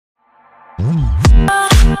Hey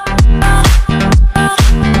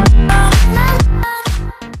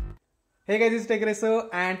guys, it's Tech Racer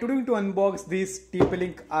and today I'm going to unbox this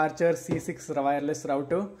TP-Link Archer C6 wireless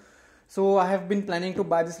router. So I have been planning to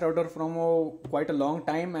buy this router from quite a long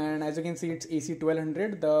time, and as you can see it's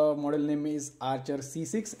AC1200. The model name is Archer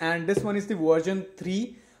C6 and this one is the version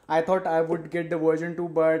 3. I thought I would get the version 2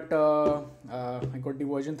 but I got the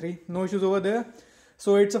version 3. No issues over there.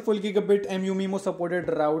 So it's a full gigabit MU-MIMO supported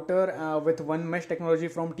router with one mesh technology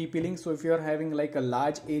from TP-Link. So if you are having like a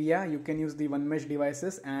large area, you can use the one mesh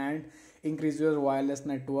devices and increase your wireless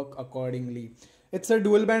network accordingly. It's a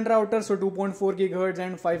dual band router, so 2.4 GHz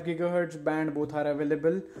and 5 GHz band both are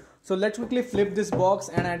available. So let's quickly flip this box,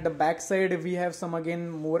 and at the back side we have some again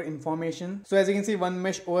more information. So as you can see, one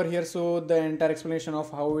mesh over here, so the entire explanation of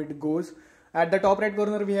how it goes. At the top right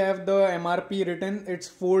corner we have the MRP written. It's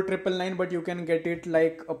 4,999, but you can get it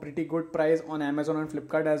like a pretty good price on Amazon and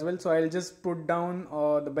Flipkart as well. So I'll just put down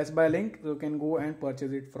the Best Buy link, so you can go and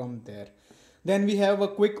purchase it from there. Then we have a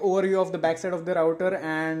quick overview of the backside of the router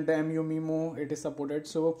and the MU-MIMO it is supported.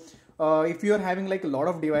 So if you are having like a lot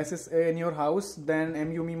of devices in your house, then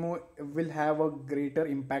MU-MIMO will have a greater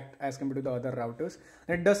impact as compared to the other routers.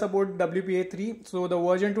 It does support WPA3. So the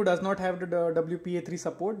version 2 does not have the WPA3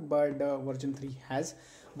 support, but version 3 has.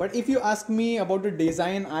 But if you ask me about the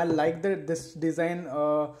design, I like this design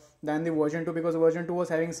than the version 2, because version 2 was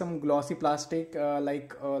having some glossy plastic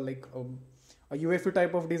like a UFO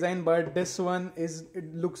type of design, but this one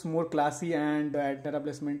it looks more classy and the antenna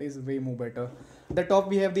placement is way more better. At the top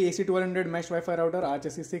we have the AC1200 mesh Wi-Fi router, Archer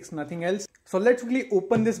C6, nothing else. So let's quickly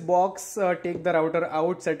open this box, take the router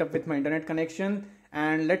out, set up with my internet connection,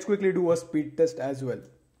 and let's quickly do a speed test as well.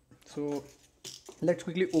 So let's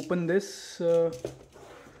quickly open this. So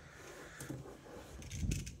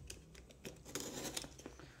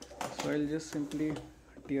I'll just simply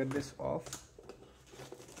tear this off.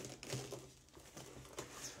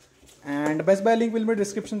 And Best Buy link will be in the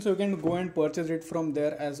description, so you can go and purchase it from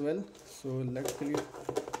there as well. So let's clear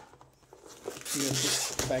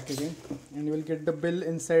this packaging, and you will get the bill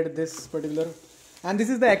inside this particular. And this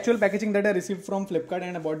is the actual packaging that I received from Flipkart,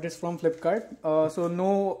 and I bought this from Flipkart. So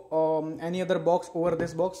no any other box over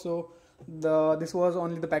this box. So this was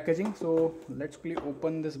only the packaging. So let's quickly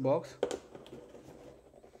open this box.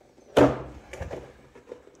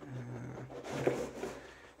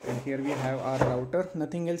 Here we have our router,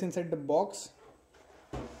 nothing else inside the box.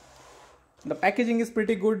 The packaging is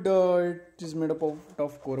pretty good. It is made up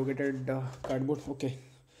of corrugated cardboard. Okay,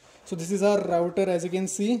 so this is our router as you can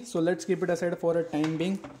see. So let's keep it aside for a time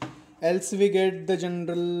being. Else we get the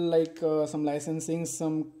general like some licensing,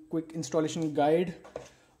 some quick installation guide,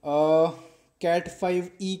 Cat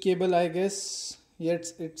 5e cable, I guess.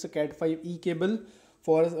 Yes, it's a Cat 5e cable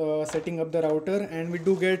for setting up the router, and we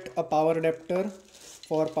do get a power adapter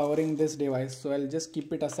for powering this device. So I'll just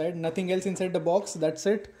keep it aside. Nothing else inside the box, that's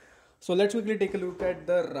it. So let's quickly take a look at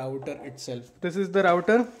the router itself. This is the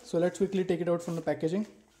router. So let's quickly take it out from the packaging.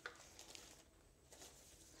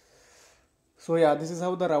 So yeah, this is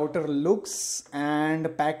how the router looks,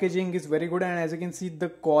 and packaging is very good, and as you can see the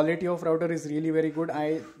quality of router is really very good.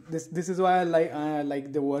 This is why I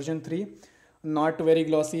like the version 3. Not very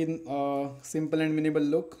glossy, simple and minimal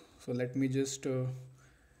look. So let me just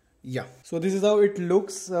yeah, so this is how it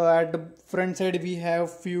looks. At the front side we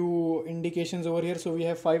have few indications over here. So we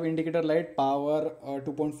have 5 indicator light, power,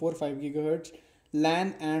 2.4, 5 GHz,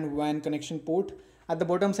 LAN and WAN connection port. At the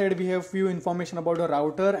bottom side we have few information about the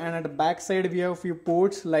router, and at the back side we have few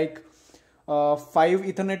ports like 5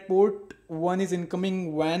 Ethernet port, 1 is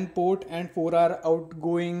incoming WAN port, and 4 are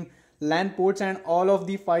outgoing LAN ports, and all of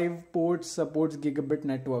the 5 ports supports gigabit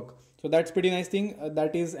network. So that's pretty nice thing.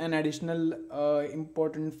 That is an additional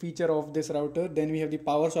important feature of this router. Then we have the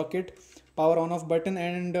power socket, power on off button,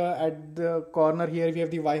 and at the corner here we have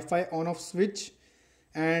the Wi-Fi on off switch,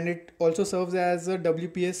 and it also serves as a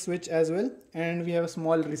WPS switch as well, and we have a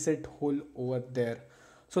small reset hole over there.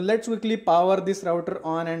 So let's quickly power this router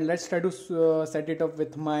on, and let's try to set it up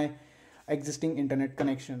with my existing internet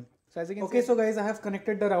connection. So as you can see, so guys, I have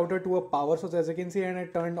connected the router to a power source as you can see, and I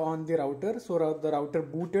turned on the router. So the router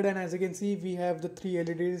booted, and as you can see we have the 3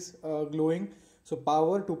 LEDs glowing. So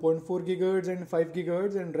power, 2.4 GHz and 5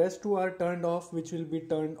 GHz, and rest 2 are turned off, which will be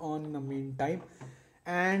turned on in the meantime.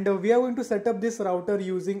 And we are going to set up this router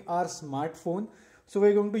using our smartphone. So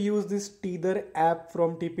we're going to use this Tether app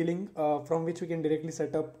from TP-Link, from which we can directly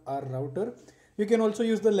set up our router. You can also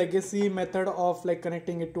use the legacy method of like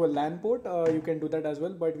connecting it to a LAN port. You can do that as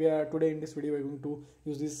well, but we are today in this video we're going to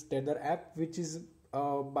use this Tether app, which is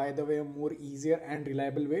by the way a more easier and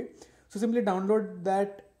reliable way. So simply download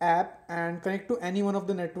that app and connect to any one of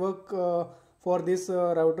the network for this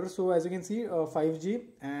router. So as you can see, 5G,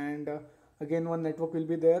 and again one network will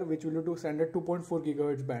be there which will do standard 2.4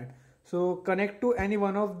 gigahertz band. So connect to any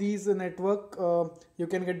one of these network, you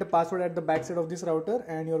can get the password at the backside of this router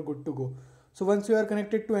and you're good to go. So once you are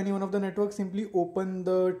connected to any one of the networks, simply open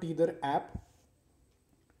the Tether app,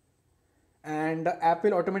 and the app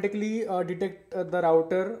will automatically detect the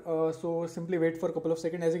router. So simply wait for a couple of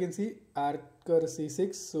seconds. As you can see, Archer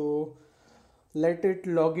C6. So let it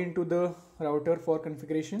log into the router for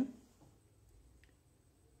configuration.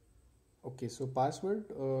 Okay, so password,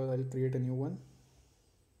 I'll create a new one.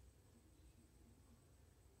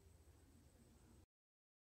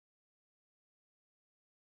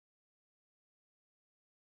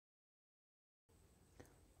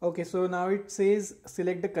 Okay, so now it says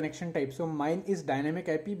select the connection type. So mine is dynamic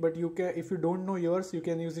IP, but you can, if you don't know yours, you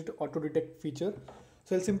can use it auto detect feature.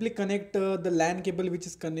 So I'll simply connect the LAN cable which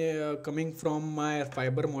is coming from my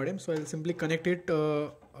fiber modem. So I'll simply connect it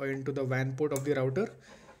into the WAN port of the router.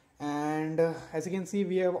 And as you can see,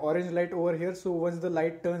 we have orange light over here. So once the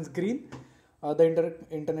light turns green, the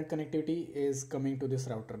internet connectivity is coming to this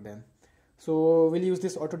router then. So we'll use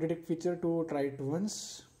this auto detect feature to try it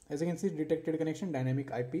once. As you can see, detected connection,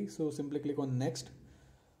 dynamic IP. So simply click on next.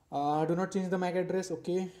 Do not change the MAC address.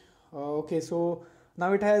 Okay. Okay, so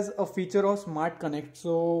now it has a feature of Smart Connect.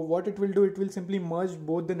 So what it will do, it will simply merge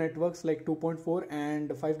both the networks like 2.4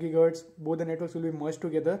 and 5 gigahertz. Both the networks will be merged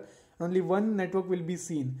together. Only one network will be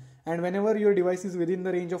seen. And whenever your device is within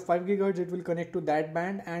the range of 5 gigahertz, it will connect to that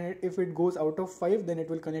band. And if it goes out of 5, then it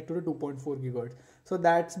will connect to the 2.4 gigahertz. So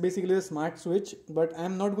that's basically a smart switch, but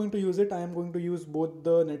I'm not going to use it. I am going to use both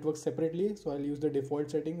the networks separately. So I'll use the default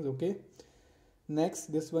settings. Okay.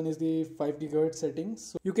 Next, this one is the 5 gigahertz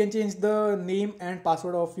settings. So you can change the name and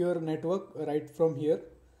password of your network right from here.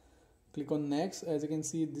 Click on next. As you can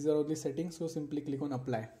see, these are all the settings. So simply click on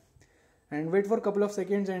apply and wait for a couple of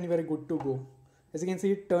seconds and we are good to go. As you can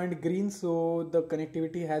see, it turned green. So the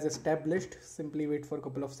connectivity has established. Simply wait for a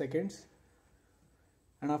couple of seconds.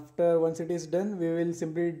 And after, once it is done, we will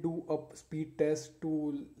simply do a speed test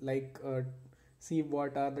to see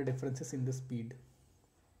what are the differences in the speed.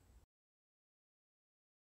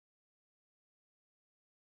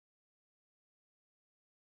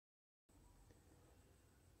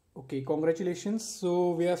 Okay, congratulations.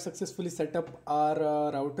 So we have successfully set up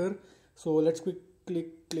our router. So let's quickly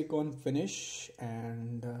click on finish,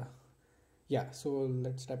 and yeah, so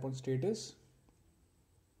let's tap on status.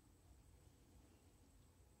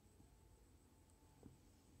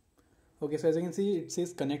 Okay, so as you can see, it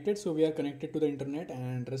says connected. So we are connected to the internet,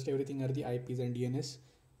 and rest everything are the IPs and DNS.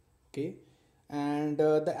 Okay, and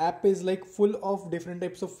the app is like full of different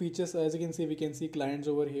types of features. As you can see, we can see clients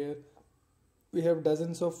over here. We have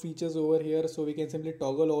dozens of features over here, so we can simply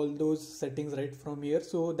toggle all those settings right from here.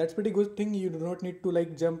 So that's pretty good thing. You do not need to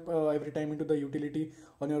like jump every time into the utility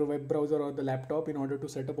on your web browser or the laptop in order to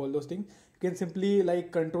set up all those things. You can simply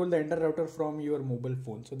like control the entire router from your mobile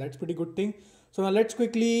phone. So that's pretty good thing. So now let's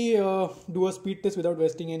quickly do a speed test without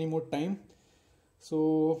wasting any more time.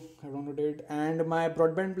 So I downloaded it, and my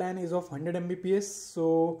broadband plan is of 100 Mbps.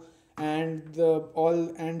 So and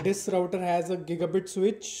this router has a gigabit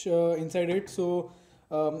switch inside it. So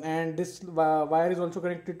and this wire is also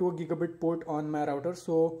connected to a gigabit port on my router.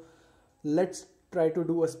 So let's try to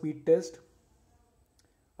do a speed test.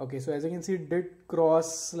 Okay, so as you can see, it did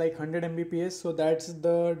cross like 100 Mbps. So that's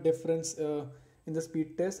the difference in the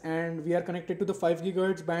speed test, and we are connected to the 5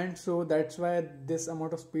 gigahertz band. So that's why this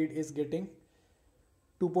amount of speed is getting.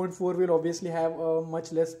 2.4 will obviously have a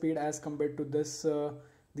much less speed as compared to this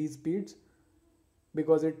these speeds,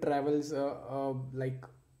 because it travels like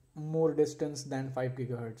more distance than 5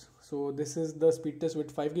 gigahertz. So this is the speed test with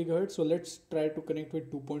 5 gigahertz. So let's try to connect with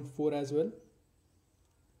 2.4 as well.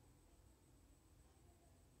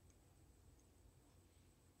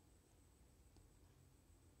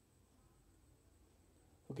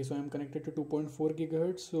 Okay, so I'm connected to 2.4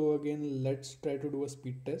 gigahertz. So again, let's try to do a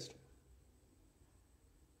speed test.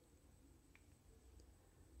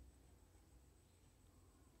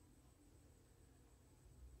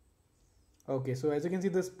 Okay, so as you can see,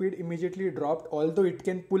 the speed immediately dropped, although it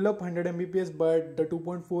can pull up 100 Mbps, but the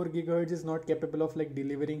 2.4 gigahertz is not capable of like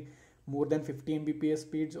delivering more than 50 Mbps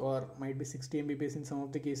speeds, or might be 60 Mbps in some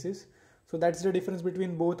of the cases. So that's the difference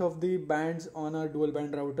between both of the bands on a dual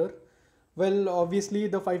band router. Well, obviously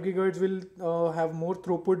the 5 gigahertz will have more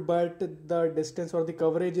throughput, but the distance or the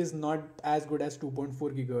coverage is not as good as 2.4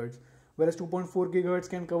 gigahertz. Whereas 2.4 gigahertz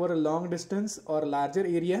can cover a long distance or larger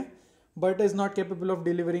area, but is not capable of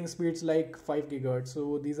delivering speeds like 5 gigahertz.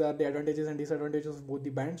 So these are the advantages and disadvantages of both the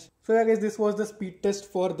bands. So yeah guys, this was the speed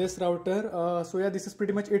test for this router. So yeah, this is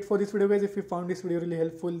pretty much it for this video guys. If you found this video really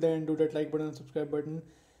helpful, then do that like button and subscribe button,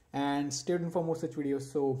 and stay tuned for more such videos.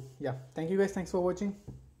 So yeah, thank you guys, thanks for watching.